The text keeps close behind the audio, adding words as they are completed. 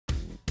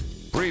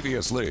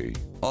Previously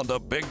on The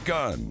Big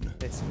Gun.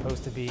 It's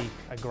supposed to be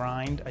a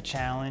grind, a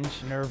challenge,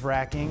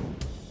 nerve-wracking.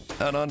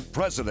 An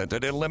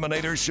unprecedented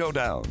Eliminator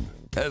showdown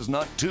as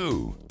not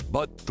 2,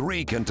 but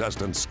 3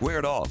 contestants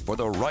squared off for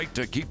the right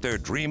to keep their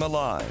dream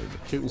alive.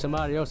 Shooting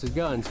somebody else's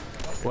guns,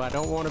 well, I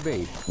don't want to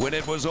be. When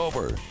it was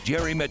over,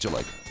 Jerry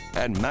Miculek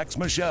and Max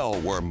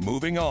Michel were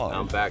moving on.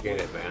 I'm back in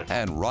it, man.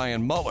 And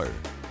Ryan Muller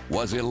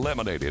was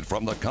eliminated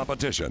from the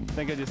competition. I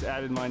think I just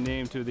added my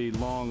name to the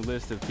long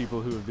list of people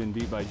who have been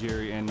beat by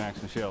Jerry and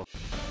Max Michel.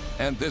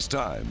 And this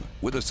time,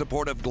 with the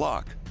support of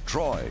Glock,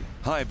 Troy,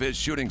 High-Vis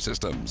Shooting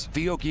Systems,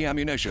 Fiocchi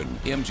Ammunition,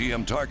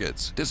 MGM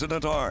Targets,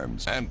 Dissident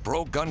Arms, and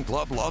Pro Gun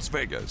Club Las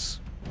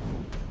Vegas.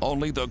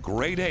 Only the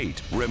Grade 8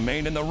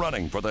 remain in the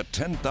running for the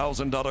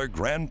 $10,000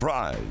 grand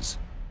prize.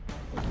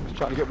 Just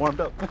trying to get warmed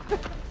up.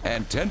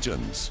 And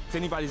tensions It's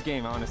anybody's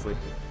game, honestly.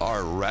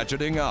 are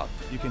ratcheting up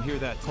You can hear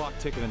that clock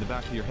ticking in the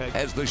back of your head.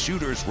 as the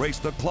shooters race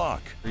the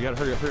clock You gotta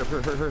hurry up, hurry up,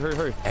 hurry, hurry, hurry,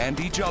 hurry. and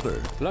each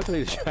other.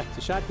 Luckily,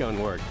 the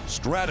shotgun worked.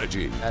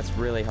 Strategy, That's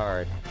really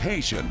hard.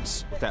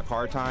 patience, That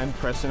hard time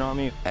pressing on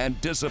me. and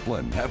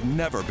discipline have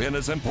never been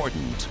as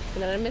important.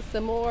 And then I missed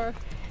some more,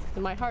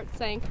 and my heart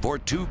sank. For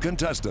 2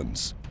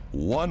 contestants,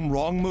 one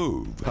wrong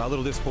move, A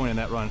little disappointed in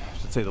that run,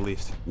 to say the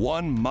least.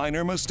 one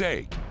minor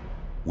mistake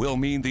will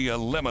mean the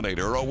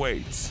Eliminator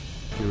awaits.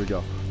 Here we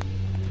go.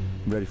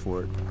 I'm ready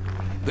for it.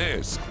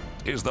 This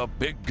is The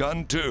Big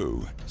Gun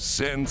 2,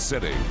 Sin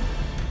City.